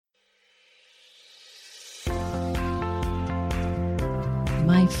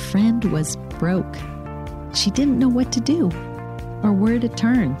My friend was broke. She didn't know what to do or where to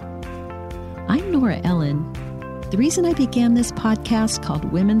turn. I'm Nora Ellen. The reason I began this podcast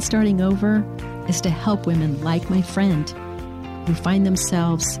called Women Starting Over is to help women like my friend who find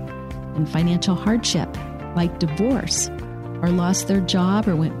themselves in financial hardship, like divorce, or lost their job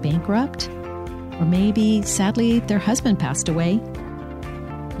or went bankrupt, or maybe, sadly, their husband passed away.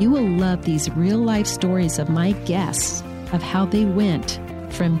 You will love these real-life stories of my guests of how they went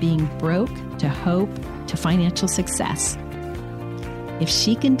from being broke to hope to financial success. If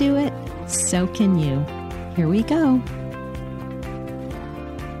she can do it, so can you. Here we go.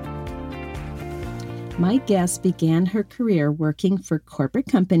 My guest began her career working for corporate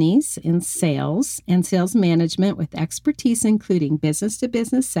companies in sales and sales management with expertise including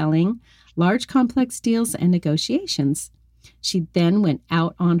business-to-business selling, large complex deals, and negotiations. She then went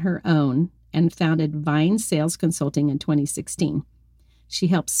out on her own and founded Vine Sales Consulting in 2016. She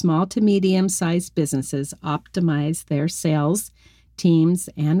helps small to medium-sized businesses optimize their sales teams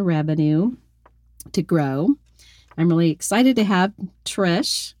and revenue to grow. I'm really excited to have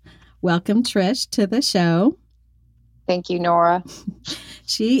Trish. Welcome, Trish, to the show. Thank you, Nora.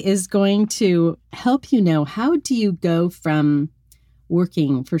 She is going to help you know, how do you go from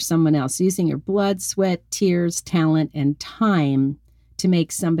working for someone else, using your blood, sweat, tears, talent, and time to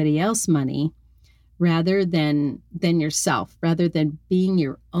make somebody else money rather than yourself, rather than being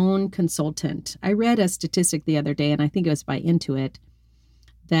your own consultant. I read a statistic the other day, and I think it was by Intuit,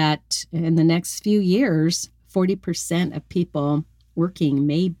 that in the next few years, 40% of people working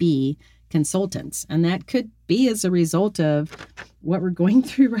may be consultants. And that could be as a result of what we're going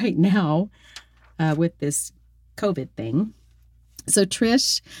through right now with this COVID thing. So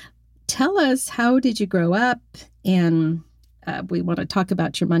Trish, tell us, how did you grow up? And we want to talk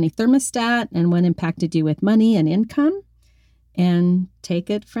about your money thermostat and what impacted you with money and income, and take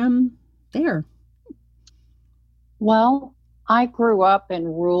it from there. Well, I grew up in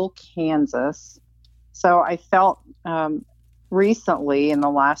rural Kansas. So I felt recently, in the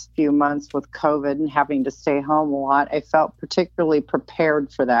last few months with COVID and having to stay home a lot, I felt particularly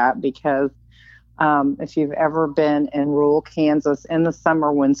prepared for that because if you've ever been in rural Kansas in the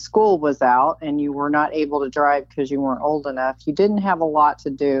summer when school was out and you were not able to drive because you weren't old enough, you didn't have a lot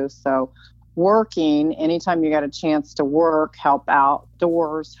to do. So working, anytime you got a chance to work, help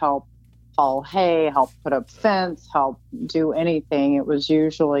outdoors, help haul hay, help put up fence, help do anything, it was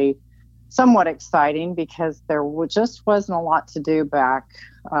usually somewhat exciting because there just wasn't a lot to do back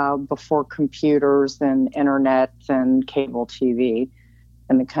before computers and internet and cable TV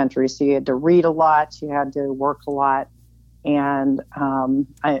in the country. So you had to read a lot, you had to work a lot. And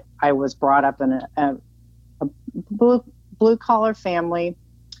I was brought up in a blue collar family.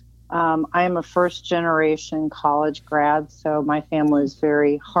 I am a first generation college grad, so my family was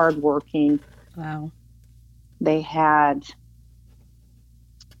very hardworking. Wow. They had,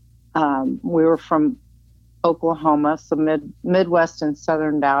 we were from Oklahoma, so Midwest and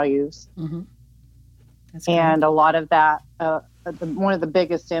Southern values. Mm-hmm. And a lot of that, one of the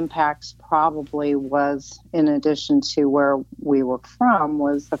biggest impacts probably was, in addition to where we were from,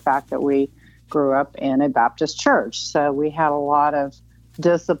 was the fact that we grew up in a Baptist church. So we had a lot of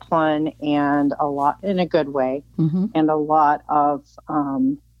discipline and a lot, in a good way, mm-hmm. and a lot of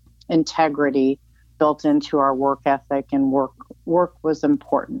integrity built into our work ethic, and work was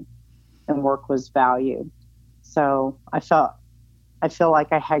important and work was valued. So I feel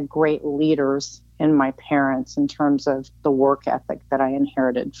like I had great leaders in my parents in terms of the work ethic that I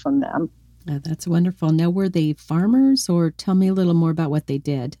inherited from them. Oh, that's wonderful. Now, were they farmers, or tell me a little more about what they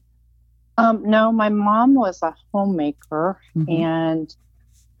did? No, my mom was a homemaker, mm-hmm. and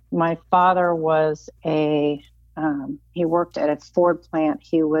my father was he worked at a Ford plant.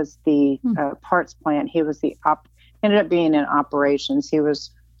 He was the parts plant. He was ended up being in operations. He was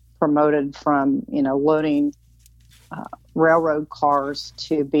promoted from, loading railroad cars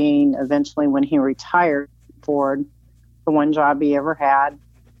to being, eventually, when he retired Ford, the one job he ever had.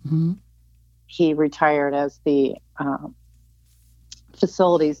 Mm-hmm. He retired as the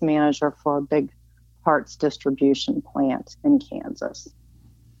facilities manager for a big parts distribution plant in Kansas.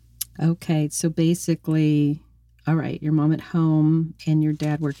 Okay, so basically, all right, your mom at home and your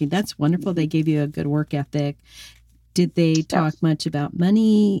dad working. That's wonderful. They gave you a good work ethic. Did they talk much about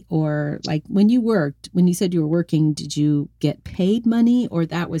money, or like when you said you were working, did you get paid money, or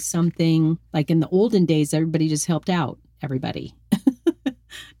that was something like in the olden days, everybody just helped out everybody?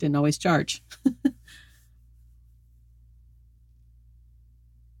 Didn't always charge.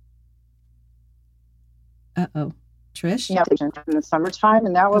 Uh-oh. Trish? Yeah, in the summertime,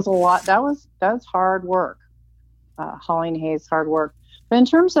 and that was a lot. That was hauling hay is hard work. But in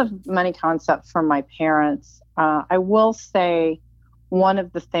terms of money concept from my parents, I will say one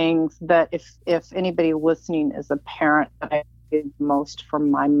of the things that if anybody listening is a parent that I did most from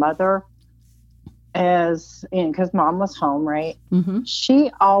my mother is, because mom was home, right? Mm-hmm.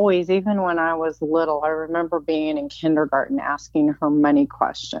 She always, even when I was little, I remember being in kindergarten asking her money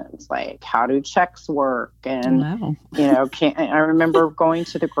questions like, how do checks work? And, Wow. I remember going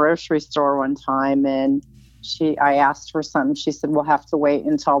to the grocery store one time and I asked for something. She said, we'll have to wait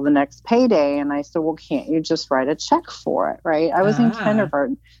until the next payday. And I said, well, can't you just write a check for it? Right. I was in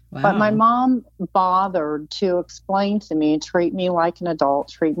kindergarten, but my Wow. mom bothered to explain to me, treat me like an adult,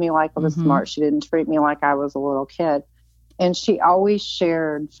 treat me like I was smart. She didn't treat me like I was a little kid. And she always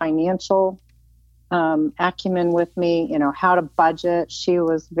shared financial acumen with me, how to budget. She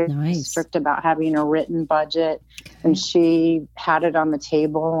was very strict about having a written budget, and she had it on the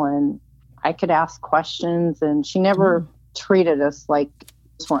table, and I could ask questions, and she never treated us like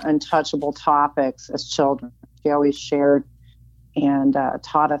these were untouchable topics as children. She always shared and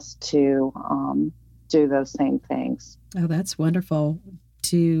taught us to do those same things. Oh, that's wonderful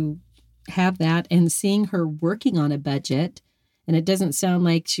to have that, and seeing her working on a budget. And it doesn't sound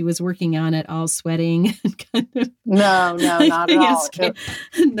like she was working on it all sweating and kind of no, not at all.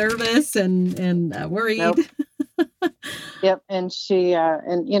 Nervous and worried. Nope. Yep. And she,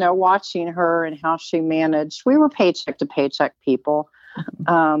 watching her and how she managed, we were paycheck to paycheck people.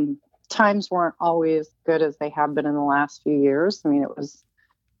 Times weren't always good as they have been in the last few years. I mean, it was,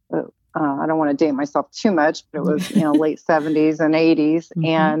 I don't want to date myself too much, but it was, late 70s and 80s.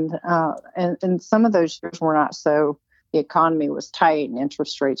 And some of those years were not so, the economy was tight and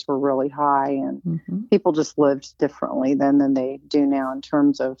interest rates were really high, and people just lived differently than they do now in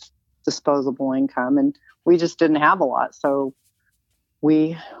terms of disposable income. And we just didn't have a lot. So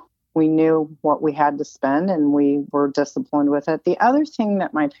we knew what we had to spend, and we were disciplined with it. The other thing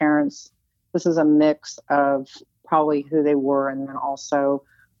that my parents, this is a mix of probably who they were and then also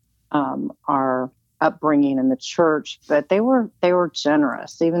our upbringing in the church, but they were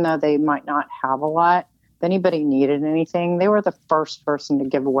generous, even though they might not have a lot. If anybody needed anything, they were the first person to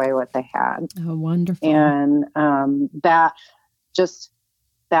give away what they had. Oh, wonderful. And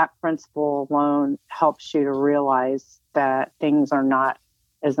that principle alone helps you to realize that things are not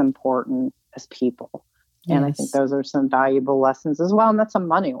as important as people. Yes. And I think those are some valuable lessons as well. And that's a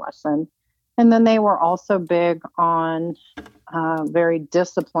money lesson. And then they were also big on very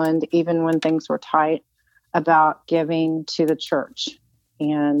disciplined, even when things were tight, about giving to the church.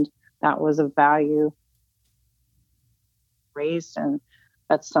 And that was a value raised, and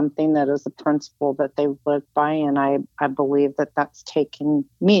that's something that is a principle that they've lived by, and I believe that that's taken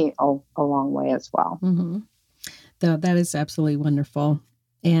me a long way as well. That is absolutely wonderful.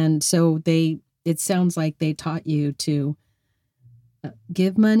 And so it sounds like they taught you to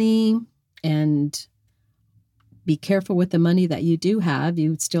give money and be careful with the money that you do have.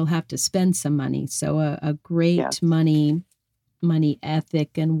 You still have to spend some money. So a great money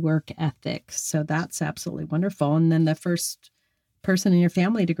ethic and work ethic. So that's absolutely wonderful. And then the first person in your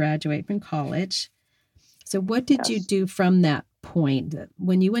family to graduate from college. So what did you do from that point?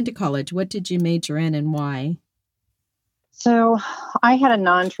 When you went to college, what did you major in and why? So I had a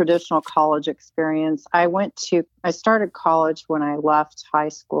non-traditional college experience. I started college when I left high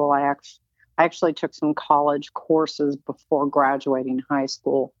school. I actually took some college courses before graduating high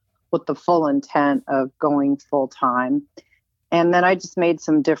school with the full intent of going full time. And then I just made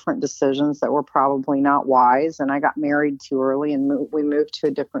some different decisions that were probably not wise. And I got married too early, and we moved to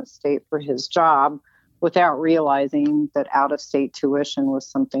a different state for his job without realizing that out-of-state tuition was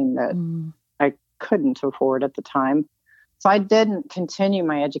something that I couldn't afford at the time. So I didn't continue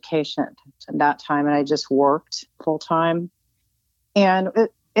my education at that time, and I just worked full time. And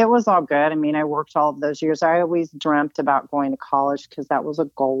it was all good. I mean, I worked all of those years. I always dreamt about going to college because that was a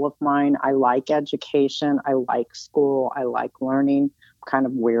goal of mine. I like education. I like school. I like learning. I'm kind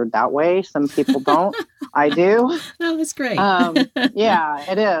of weird that way. Some people don't. I do. Oh, that's great.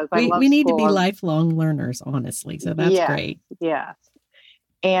 Yeah, it is. We need to be lifelong learners, honestly. So that's great. Yes.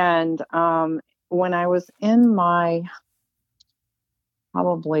 And when I was in my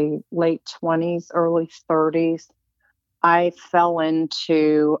probably late 20s, early 30s, I fell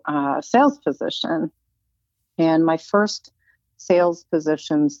into a sales position. And my first sales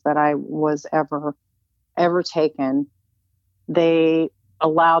positions that I was ever taken, they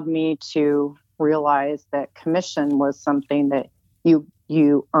allowed me to realize that commission was something that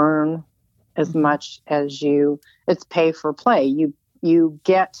you earn as much as it's pay for play. You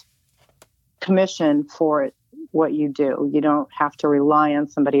get commission for it, what you do. You don't have to rely on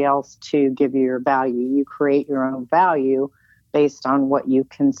somebody else to give you your value. You create your own value based on what you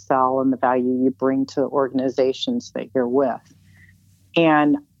can sell and the value you bring to organizations that you're with.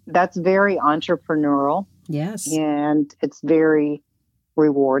 And that's very entrepreneurial. Yes. And it's very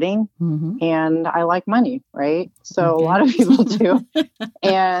rewarding. Mm-hmm. And I like money, right? So a lot of people do.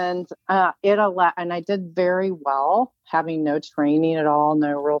 And and I did very well, having no training at all,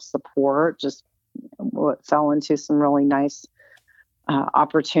 no real support, just fell into some really nice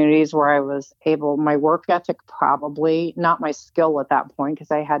opportunities where I was able, my work ethic, probably not my skill at that point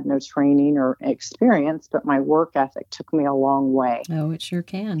because I had no training or experience, but my work ethic took me a long way. Oh, it sure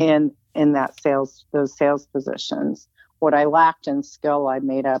can. In those sales positions. What I lacked in skill, I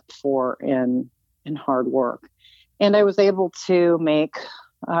made up for in hard work. And I was able to make,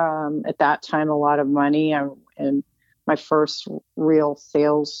 at that time, a lot of money. And my first real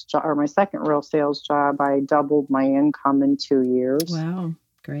sales job, or my second real sales job, I doubled my income in 2 years. Wow,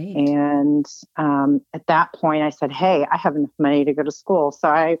 great. And at that point, I said, hey, I have enough money to go to school.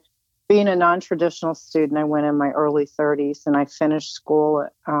 So being a non-traditional student, I went in my early 30s and I finished school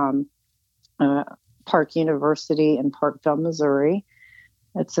at Park University in Parkville, Missouri.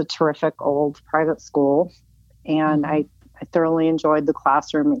 It's a terrific old private school. And I thoroughly enjoyed the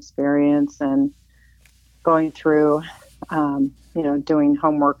classroom experience and going through, doing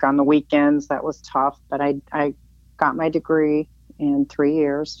homework on the weekends. That was tough, but I got my degree in 3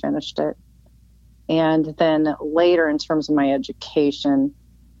 years, finished it. And then later, in terms of my education,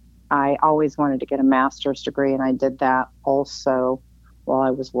 I always wanted to get a master's degree, and I did that also while I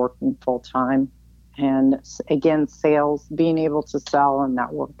was working full time. And again, sales, being able to sell and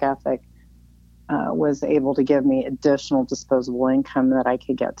that work ethic was able to give me additional disposable income that I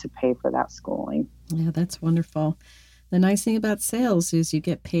could get to pay for that schooling. Yeah, that's wonderful. The nice thing about sales is you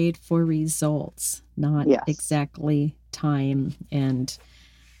get paid for results, not exactly time. And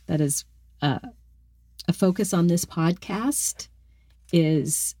that is a focus on this podcast,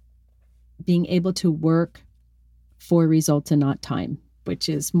 is being able to work for results and not time, which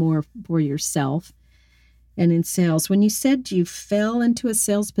is more for yourself. And in sales, when you said you fell into a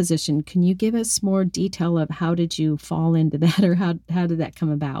sales position, can you give us more detail of how did you fall into that, or how did that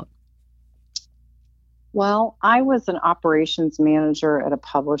come about? Well, I was an operations manager at a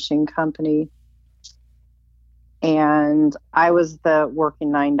publishing company, and I was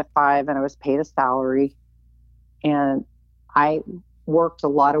working 9 to 5, and I was paid a salary, and I worked a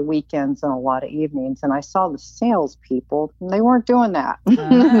lot of weekends and a lot of evenings, and I saw the salespeople, and they weren't doing that.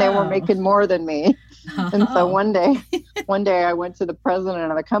 Oh. They were making more than me. Oh. And so one day I went to the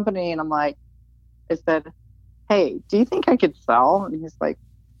president of the company, and I said, hey, do you think I could sell? And he's like,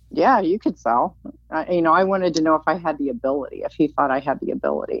 yeah, you could sell. I wanted to know if I had the ability, if he thought I had the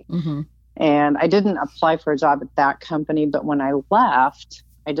ability. Mm-hmm. And I didn't apply for a job at that company, but when I left,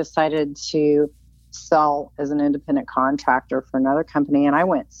 I decided to sell as an independent contractor for another company, and I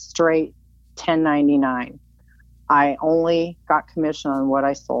went straight 1099. I only got commission on what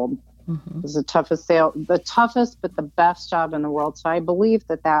I sold. Mm-hmm. It was the toughest but the best job in the world. So I believe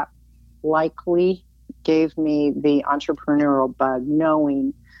that likely gave me the entrepreneurial bug,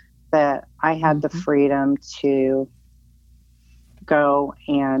 knowing that I had the freedom to go,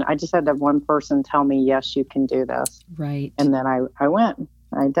 and I just had to have one person tell me, yes, you can do this. Right. And then I went.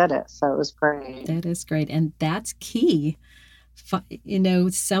 I did it. So it was great. That is great. And that's key.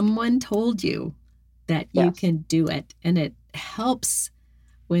 Someone told you that you can do it. And it helps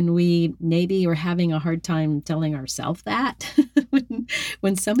when we maybe are having a hard time telling ourselves that.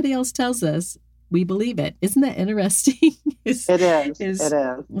 when somebody else tells us, we believe it. Isn't that interesting? It is.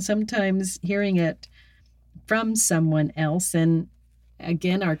 Sometimes hearing it from someone else. And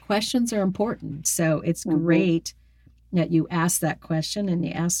again, our questions are important. So it's great that you ask that question and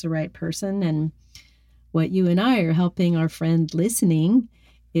you ask the right person. And what you and I are helping our friend listening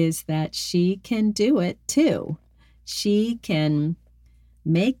is that she can do it too. She can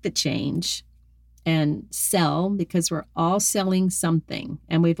make the change and sell, because we're all selling something,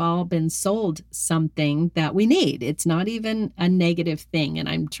 and we've all been sold something that we need. It's not even a negative thing. And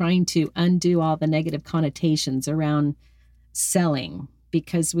I'm trying to undo all the negative connotations around selling,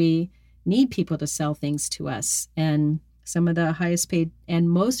 because we need people to sell things to us. And some of the highest paid and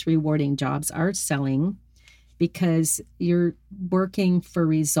most rewarding jobs are selling, because you're working for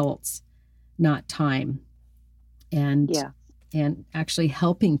results, not time. And actually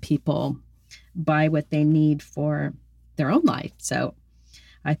helping people buy what they need for their own life. So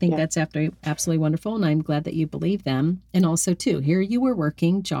I think that's absolutely wonderful. And I'm glad that you believe them. And also too, here you were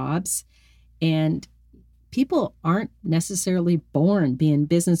working jobs, and people aren't necessarily born being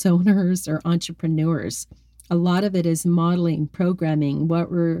business owners or entrepreneurs. A lot of it is modeling, programming,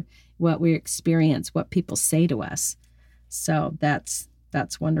 what we experience, what people say to us. So that's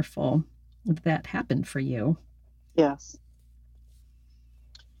wonderful that happened for you. Yes.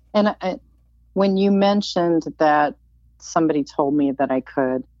 And when you mentioned that somebody told me that I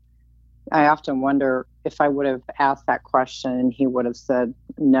could, I often wonder if I would have asked that question and he would have said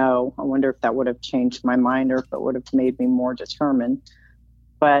no. I wonder if that would have changed my mind or if it would have made me more determined.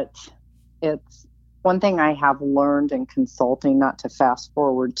 But it's one thing I have learned in consulting, not to fast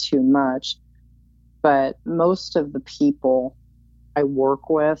forward too much, but most of the people I work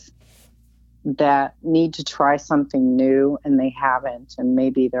with that need to try something new and they haven't, and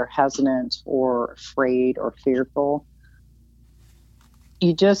maybe they're hesitant or afraid or fearful,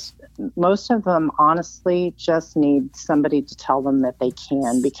 most of them honestly just need somebody to tell them that they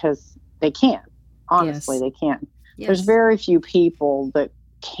can, because they can. Honestly, yes. They can. Yes. There's very few people that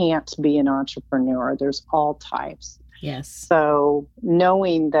can't be an entrepreneur. There's all types. Yes. So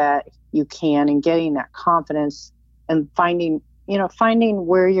knowing that you can and getting that confidence and finding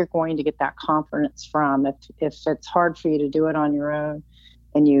where you're going to get that confidence from. If it's hard for you to do it on your own,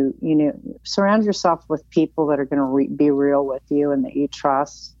 and you surround yourself with people that are going to be real with you and that you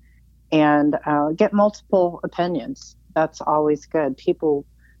trust, and get multiple opinions. That's always good. People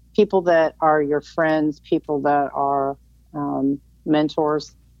that are your friends, people that are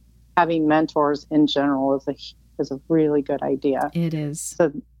mentors. Having mentors in general is a really good idea. It is.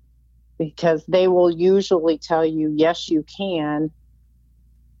 So, because they will usually tell you, yes, you can.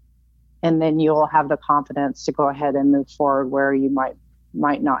 And then you'll have the confidence to go ahead and move forward where you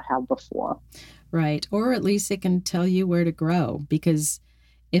might not have before. Right. Or at least they can tell you where to grow, because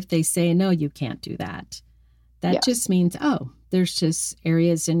if they say, no, you can't do that, that yes. just means, there's just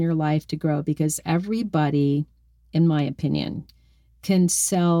areas in your life to grow, because everybody, in my opinion, can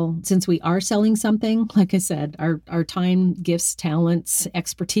sell, since we are selling something, like I said, our time, gifts, talents,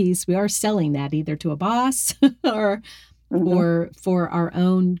 expertise, we are selling that either to a boss or for our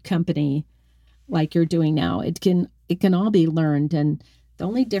own company, like you're doing now. It can all be learned. And the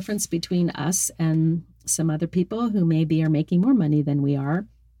only difference between us and some other people who maybe are making more money than we are,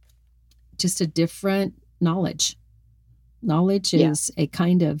 just a different knowledge. Knowledge is a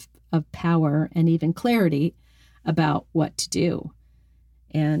kind of power and even clarity about what to do.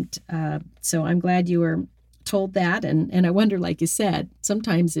 And so I'm glad you were told that. And I wonder, like you said,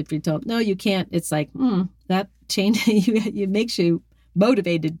 sometimes if you're told, no, you can't, it's like, that change, it makes you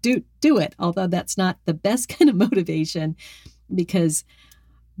motivated to do it. Although that's not the best kind of motivation, because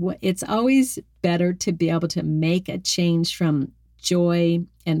it's always better to be able to make a change from joy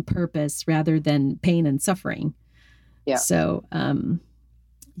and purpose rather than pain and suffering. Yeah. So,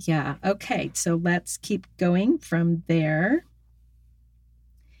 yeah. Okay. So let's keep going from there.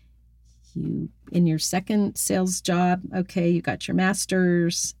 You, in your second sales job, okay, you got your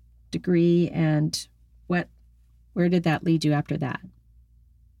master's degree, and where did that lead you after that?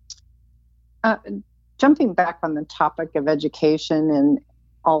 Jumping back on the topic of education and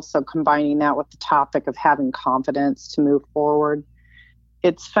also combining that with the topic of having confidence to move forward.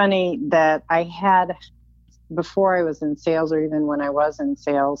 It's funny that I had, before I was in sales, or even when I was in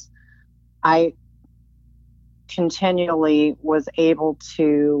sales, I continually was able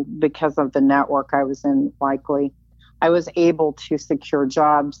to, because of the network I was in, I was able to secure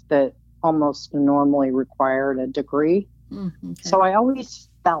jobs that almost normally required a degree. Okay. So I always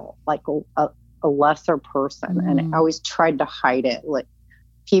felt like a lesser person, and I always tried to hide it. Like,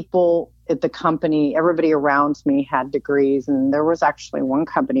 people at the company, everybody around me had degrees, and there was actually one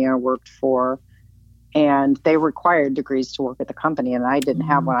company I worked for, and they required degrees to work at the company, and I didn't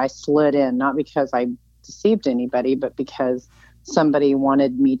have one. I slid in, not because I deceived anybody, but because somebody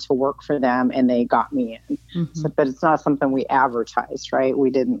wanted me to work for them and they got me in. So, but it's not something we advertised, right?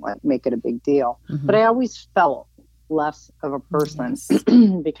 We didn't make it a big deal. But I always felt less of a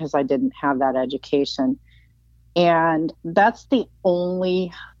person because I didn't have that education. And that's the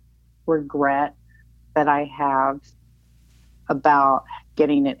only regret that I have about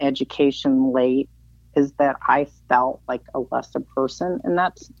getting an education late, is that I felt like a lesser person. And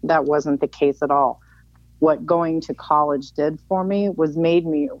that wasn't the case at all. What going to college did for me was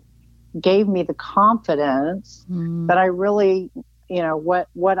gave me the confidence that I really,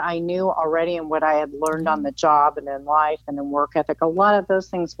 what I knew already and what I had learned on the job and in life and in work ethic, a lot of those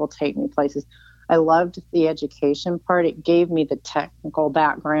things will take me places. I loved the education part. It gave me the technical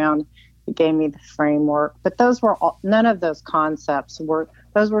background. It gave me the framework. But none of those concepts were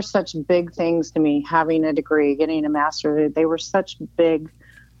such big things to me. Having a degree, getting a master's, they were such big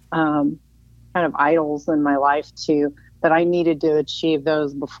kind of idols in my life too, that I needed to achieve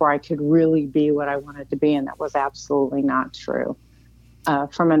those before I could really be what I wanted to be. And that was absolutely not true.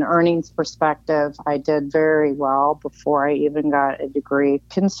 From an earnings perspective, I did very well before I even got a degree,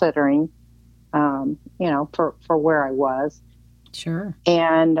 considering, for where I was. Sure.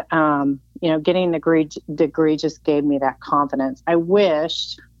 And, getting a degree just gave me that confidence. I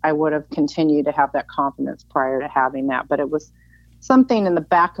wished I would have continued to have that confidence prior to having that, but it was something in the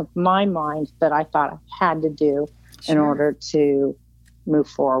back of my mind that I thought I had to do in order to move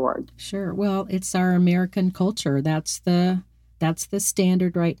forward. Sure. Well, it's our American culture. That's the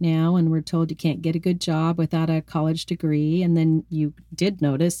standard right now. And we're told you can't get a good job without a college degree. And then you did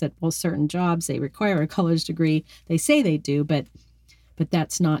notice that, well, certain jobs, they require a college degree. They say they do, but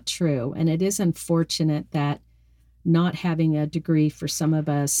that's not true. And it is unfortunate that not having a degree for some of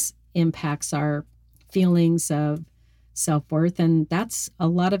us impacts our feelings of self-worth. And that's a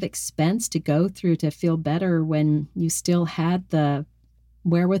lot of expense to go through to feel better when you still had the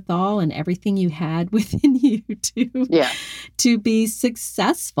wherewithal and everything you had within you to be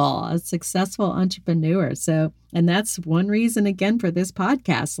successful, a successful entrepreneur. So, and that's one reason again for this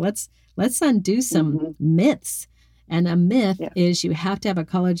podcast. Let's undo some myths. And a myth is you have to have a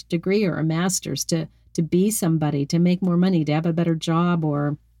college degree or a master's to be somebody, to make more money, to have a better job,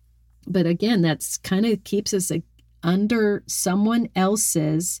 but again, that's kind of keeps us under someone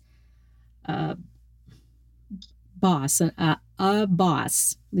else's boss, a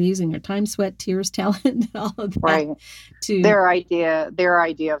boss, using their time, sweat, tears, talent, all of that. Right. To their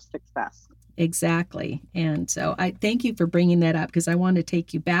idea of success. Exactly. And so I thank you for bringing that up, because I want to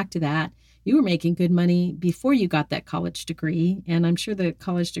take you back to that. You were making good money before you got that college degree, and I'm sure the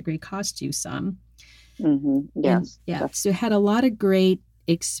college degree cost you some. Yes. So you had a lot of great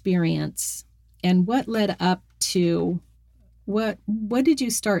experience. And what led up to what did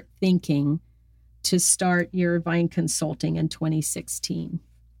you start thinking to start your Vine Consulting in 2016?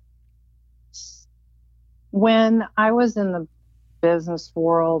 When I was in the business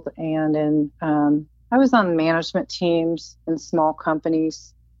world and I was on management teams in small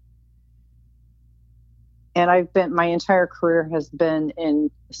companies. And my entire career has been in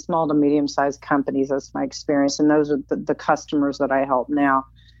small to medium-sized companies. That's my experience. And those are the customers that I help now.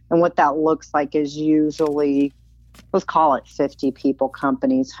 And what that looks like is usually, let's call it 50 people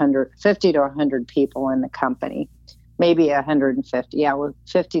companies, 50 to 100 people in the company, maybe 150. Yeah,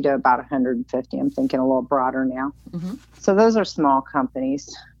 50 to about 150. I'm thinking a little broader now. So those are small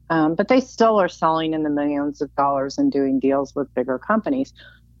companies, but they still are selling in the millions of dollars and doing deals with bigger companies.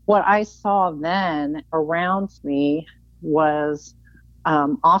 What I saw then around me was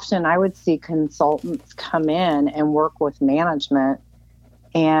often I would see consultants come in and work with management,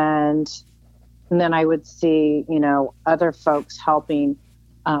 and then I would see, other folks helping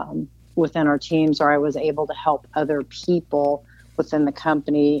within our teams, or I was able to help other people within the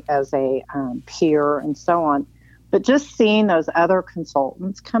company as a peer and so on. But just seeing those other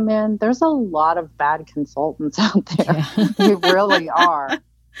consultants come in, there's a lot of bad consultants out there. They really are.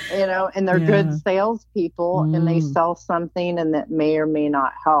 And they're good salespeople, and they sell something and that may or may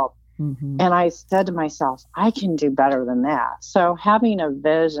not help. And I said to myself, I can do better than that. So having a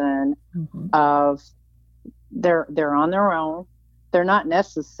vision of they're on their own, they're not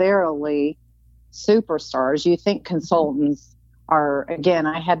necessarily superstars. You think consultants are, again,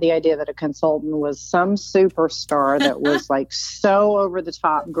 I had the idea that a consultant was some superstar that was like so over the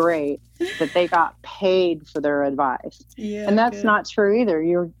top great that they got paid for their advice. And that's not true either.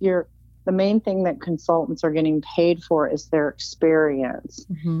 You're the main thing that consultants are getting paid for is their experience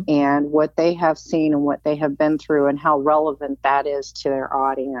and what they have seen and what they have been through and how relevant that is to their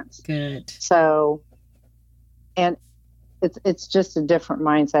audience. Good. So, and it's just a different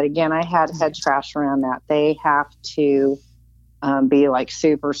mindset. Again, I had head trash around that. They have to be like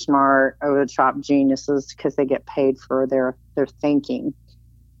super smart, over the top geniuses because they get paid for their thinking.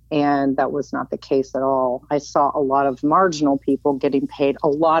 And that was not the case at all. I saw a lot of marginal people getting paid a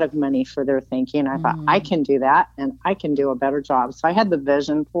lot of money for their thinking. I thought, I can do that and I can do a better job. So I had the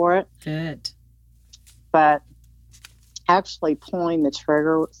vision for it. Good. But actually pulling the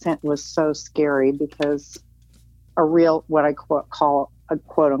trigger was so scary because what I call a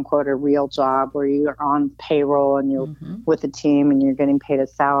quote unquote a real job where you are on payroll and you're with a team and you're getting paid a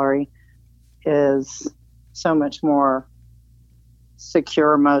salary is so much more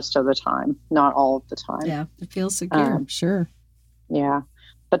secure most of the time, not all of the time. Yeah, it feels secure. Sure. Yeah.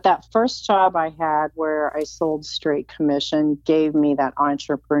 But that first job I had where I sold straight commission gave me that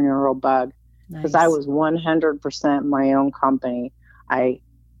entrepreneurial bug because I was 100% my own company. I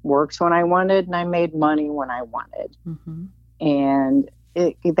worked when I wanted and I made money when I wanted. And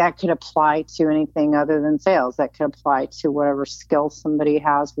that could apply to anything other than sales. That could apply to whatever skill somebody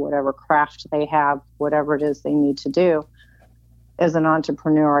has, whatever craft they have, whatever it is they need to do. as an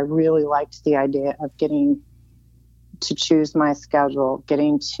entrepreneur, I really liked the idea of getting to choose my schedule,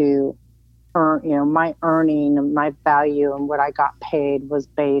 getting to earn, my earning and my value and what I got paid was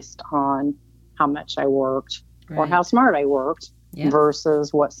based on how much I worked or how smart I worked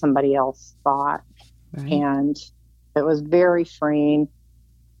versus what somebody else thought. Right. And it was very freeing.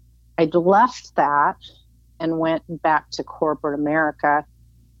 I left that and went back to corporate America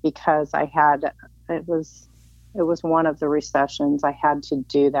because it was one of the recessions. I had to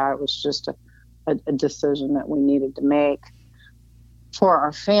do that. It was just a decision that we needed to make for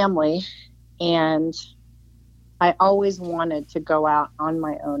our family. And I always wanted to go out on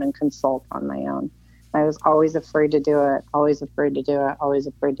my own and consult on my own. I was always afraid to do it, always afraid to do it, always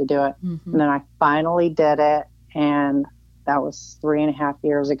afraid to do it. Mm-hmm. And then I finally did it. And that was 3.5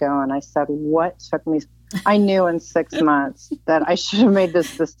 years ago. And I said, what took me? I knew in 6 months that I should have made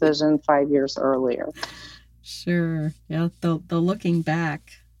this decision 5 years earlier. Sure. Yeah. The looking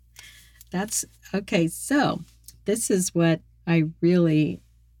back. That's okay. So this is what I really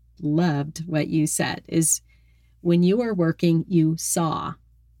loved what you said is when you were working, you saw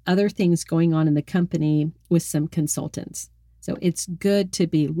other things going on in the company with some consultants. So it's good to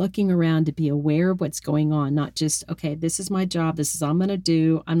be looking around, to be aware of what's going on, not just, okay, this is my job. This is all I'm going to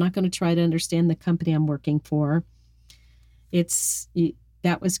do. I'm not going to try to understand the company I'm working for.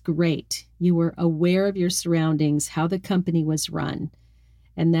 That was great. You were aware of your surroundings, how the company was run.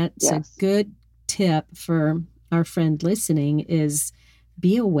 And that's a good tip for our friend listening is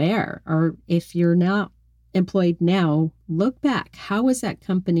be aware, or if you're not employed now, look back. How was that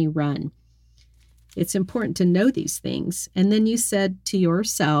company run? It's important to know these things. And then you said to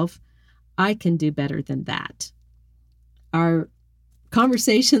yourself, I can do better than that. Our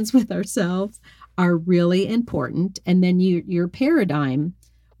conversations with ourselves are really important. And then your paradigm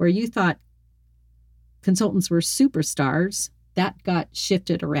where you thought consultants were superstars, that got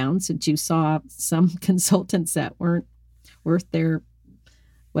shifted around since you saw some consultants that weren't worth their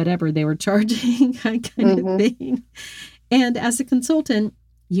whatever they were charging, kind of thing. And as a consultant,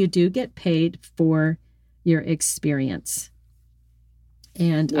 you do get paid for your experience.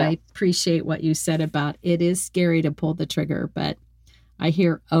 And I appreciate what you said about it is scary to pull the trigger, but I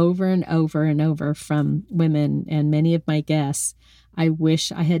hear over and over and over from women and many of my guests, I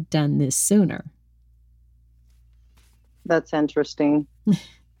wish I had done this sooner. That's interesting.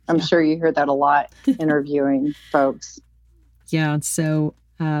 I'm sure you hear that a lot interviewing folks. Yeah. So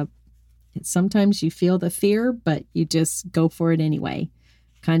sometimes you feel the fear, but you just go for it anyway.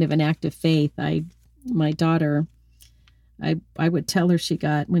 Kind of an act of faith. My daughter, I would tell her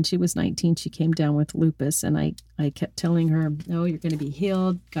when she was 19, she came down with lupus, and I kept telling her, no, you're going to be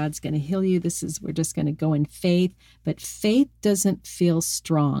healed. God's going to heal you. We're just going to go in faith. But faith doesn't feel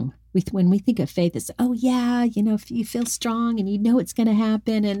strong. When we think of faith, it's, oh yeah, if you feel strong and you know it's going to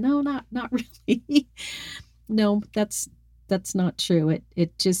happen. And no, not really. No, that's not true.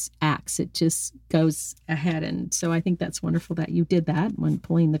 It just acts. It just goes ahead. And so I think that's wonderful that you did that when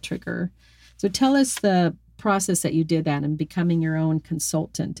pulling the trigger. So tell us the process that you did that and becoming your own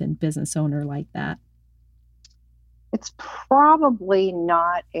consultant and business owner like that. It's probably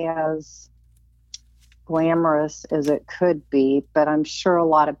not as glamorous as it could be, but I'm sure a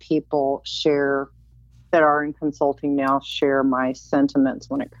lot of people that are in consulting now share my sentiments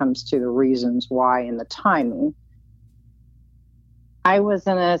when it comes to the reasons why and the timing. I was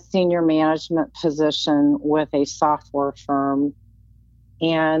in a senior management position with a software firm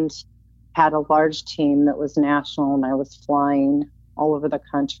and had a large team that was national, and I was flying all over the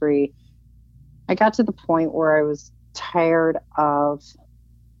country. I got to the point where I was tired of,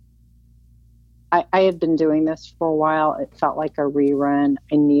 I had been doing this for a while. It felt like a rerun.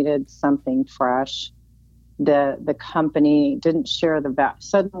 I needed something fresh. The company didn't share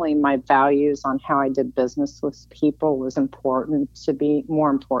suddenly my values on how I did business with people was more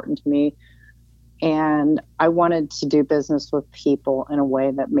important to me. And I wanted to do business with people in a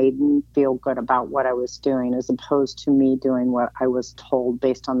way that made me feel good about what I was doing, as opposed to me doing what I was told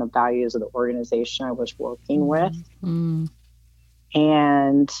based on the values of the organization I was working with. Mm-hmm.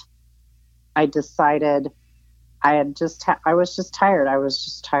 And I decided I was just tired. I was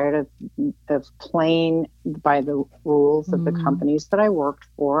just tired of playing by the rules of the companies that I worked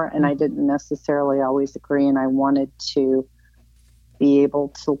for. And I didn't necessarily always agree. And I wanted to be able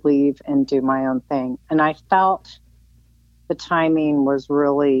to leave and do my own thing. And I felt the timing was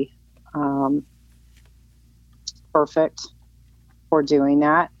really perfect for doing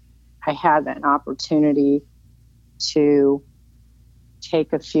that. I had an opportunity to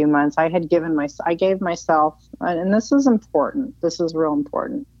take a few months. I gave myself, and this is important. This is real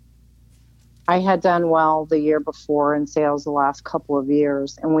important. I had done well the year before in sales the last couple of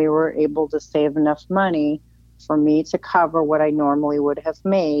years, and we were able to save enough money for me to cover what I normally would have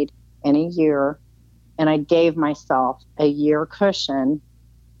made in a year. And I gave myself a year cushion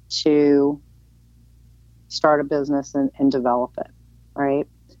to start a business and develop it, right?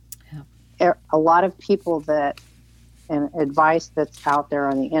 Yeah. A lot of people and advice that's out there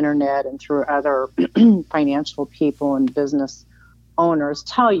on the internet and through other financial people and business owners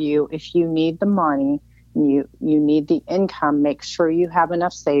tell you, if you need the money, you need the income, make sure you have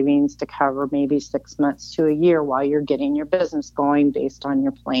enough savings to cover maybe 6 months to a year while you're getting your business going based on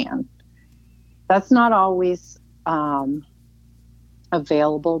your plan. That's not always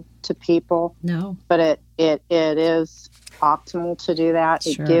available to people. No. But it is optimal to do that.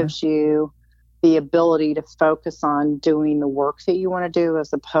 Sure. It gives you the ability to focus on doing the work that you want to do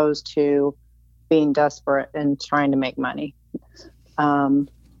as opposed to being desperate and trying to make money.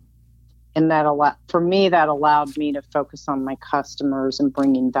 And that allowed me to focus on my customers and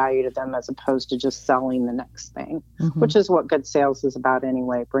bringing value to them as opposed to just selling the next thing, which is what good sales is about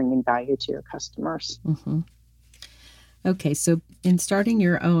anyway, bringing value to your customers. Mm-hmm. Okay, so in starting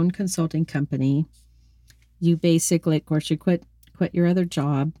your own consulting company, you basically, of course, you quit your other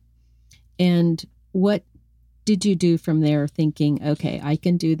job. And what did you do from there thinking, okay, I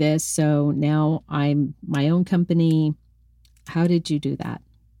can do this, so now I'm my own company? How did you do that?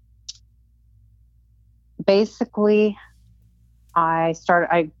 Basically, I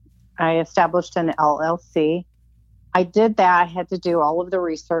established an LLC. I did that. I had to do all of the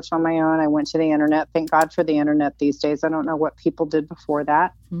research on my own. I went to the internet. Thank God for the internet these days. I don't know what people did before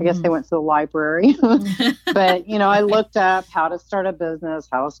that. I guess they went to the library. But, I looked up how to start a business,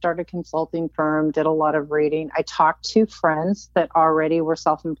 how to start a consulting firm, did a lot of reading. I talked to friends that already were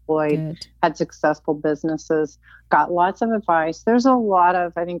self-employed, Good. Had successful businesses, got lots of advice. I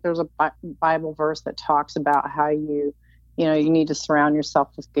think there's a Bible verse that talks about how you need to surround yourself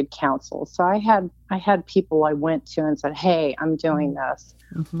with good counsel. So I had people I went to and said, hey, I'm doing this.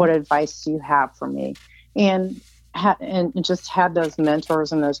 What advice do you have for me? And just had those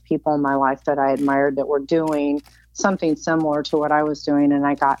mentors and those people in my life that I admired that were doing something similar to what I was doing. And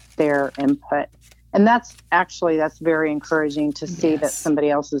I got their input. And that's very encouraging to see that somebody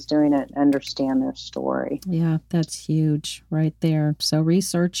else is doing it and understand their story. Yeah, that's huge right there. So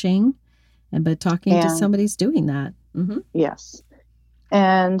researching, but talking to somebody's doing that. Mm-hmm. Yes.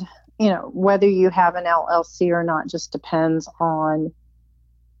 And, whether you have an LLC or not just depends on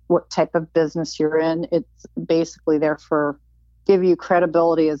what type of business you're in. It's basically there give you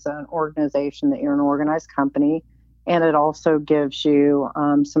credibility as an organization that you're an organized company. And it also gives you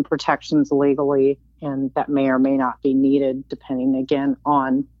some protections legally, and that may or may not be needed depending, again,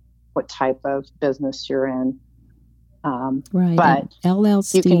 on what type of business you're in. Right. But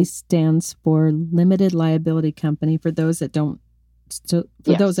LLC stands for Limited Liability Company for those that don't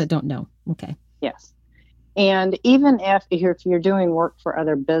know. Okay. Yes. And even if you're doing work for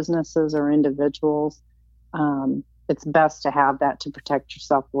other businesses or individuals, it's best to have that to protect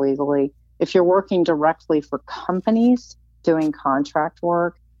yourself legally. If you're working directly for companies doing contract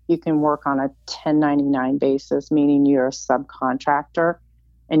work, you can work on a 1099 basis, meaning you're a subcontractor.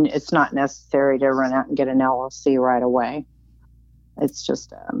 And it's not necessary to run out and get an LLC right away. It's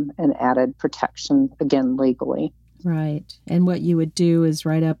just an added protection, again, legally. Right. And what you would do is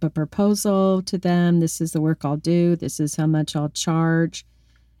write up a proposal to them. This is the work I'll do. This is how much I'll charge.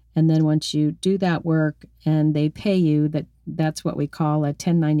 And then once you do that work and they pay you, that's what we call a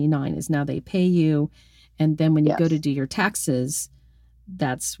 1099 is now they pay you. And then when you go to do your taxes,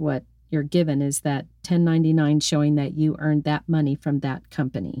 that's what you're given is that 1099 showing that you earned that money from that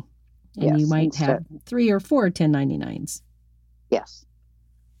company. And you might have 3 or 4 1099s. Yes.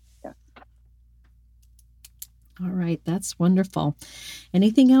 All right. That's wonderful.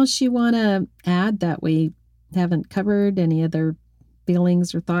 Anything else you want to add that we haven't covered? Any other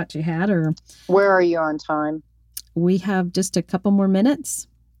feelings or thoughts you had? Or where are you on time? We have just a couple more minutes.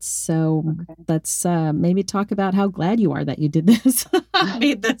 So let's maybe talk about how glad you are that you did this.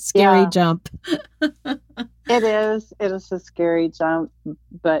 Made that scary jump. It is a scary jump.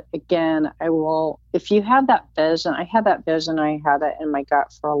 But again, if you have that vision, I had that in my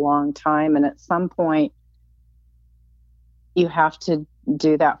gut for a long time. And at some point, you have to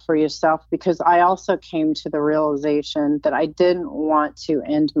do that for yourself, because I also came to the realization that I didn't want to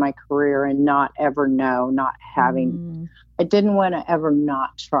end my career and not ever know, not having, I didn't want to ever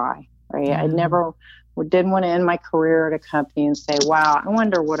not try, right? I didn't want to end my career at a company and say, wow, I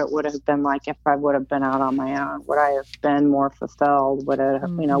wonder what it would have been like if I would have been out on my own. Would I have been more fulfilled? What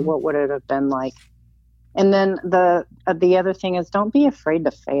would it have been like? And then the other thing is, don't be afraid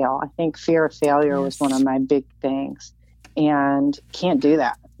to fail. I think fear of failure was one of my big things, and can't do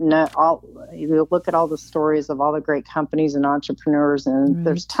that. You look at all the stories of all the great companies and entrepreneurs, and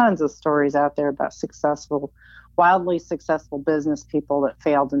there's tons of stories out there about wildly successful business people that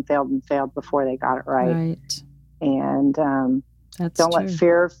failed and failed and failed before they got it right. And don't let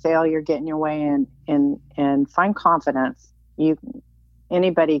fear of failure get in your way, and find confidence.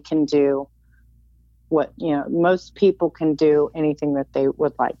 Anybody can do what, most people can do anything that they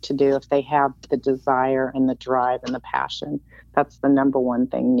would like to do if they have the desire and the drive and the passion. That's the number one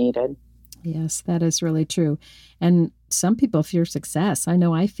thing needed. Yes, that is really true. And some people fear success. I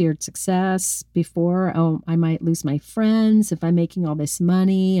know I feared success before. Oh, I might lose my friends if I'm making all this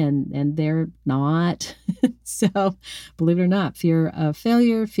money and they're not. So believe it or not, fear of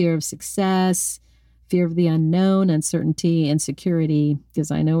failure, fear of success, fear of the unknown, uncertainty, insecurity.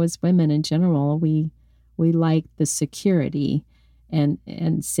 Because I know as women in general, we like the security and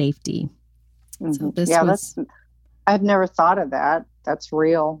safety. Mm-hmm. So I've never thought of that. That's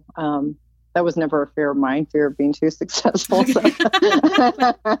real. That was never a fear of mine, fear of being too successful. So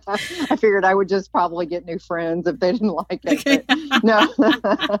I figured I would just probably get new friends if they didn't like it. But,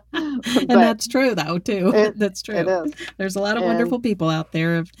 no. And that's true, though, too. That's true. It is. There's a lot of wonderful people out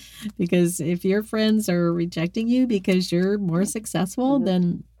there. Because if your friends are rejecting you because you're more successful,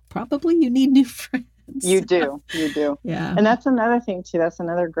 then probably you need new friends. You do. Yeah. And that's another thing too. That's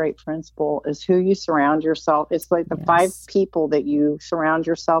another great principle, is who you surround yourself. It's like the 5 people that you surround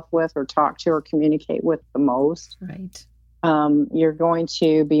yourself with or talk to or communicate with the most. Right. You're going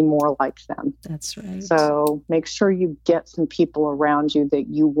to be more like them. That's right. So make sure you get some people around you that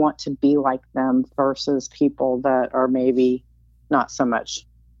you want to be like them versus people that are maybe not so much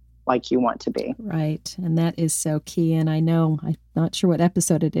like you want to be. Right. And that is so key. And I know, I'm not sure what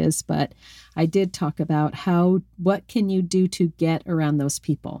episode it is, but I did talk about what can you do to get around those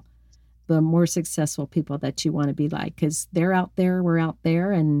people, the more successful people that you want to be like, because they're out there, we're out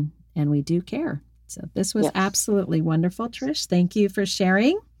there, and we do care. So this was absolutely wonderful, Trish. Thank you for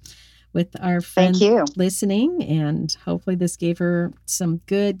sharing with our friend listening. And hopefully this gave her some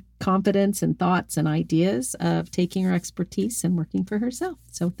good confidence and thoughts and ideas of taking her expertise and working for herself.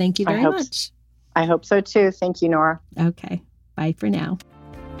 So thank you very much. I hope so too. Thank you, Nora. Okay. Bye for now.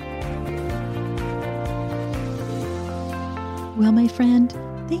 Well, my friend,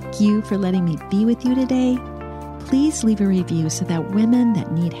 thank you for letting me be with you today. Please leave a review so that women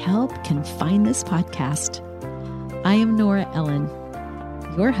that need help can find this podcast. I am Nora Ellen,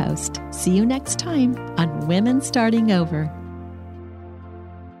 your host. See you next time on Women Starting Over.